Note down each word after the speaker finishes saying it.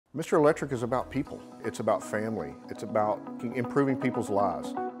Mr. Electric is about people. It's about family. It's about improving people's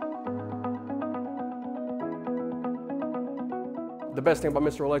lives. The best thing about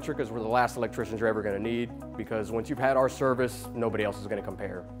Mr. Electric is we're the last electricians you're ever going to need, because once you've had our service, nobody else is going to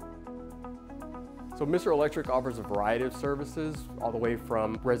compare. So Mr. Electric offers a variety of services, all the way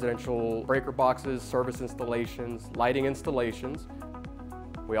from residential breaker boxes, service installations, lighting installations.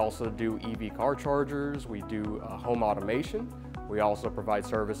 We also do EV car chargers, we do home automation. We also provide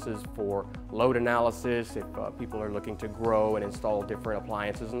services for load analysis if people are looking to grow and install different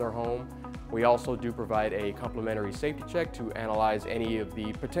appliances in their home. We also do provide a complimentary safety check to analyze any of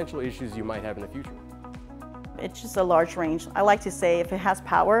the potential issues you might have in the future. It's just a large range. I like to say if it has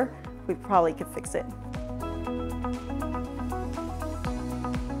power, we probably could fix it.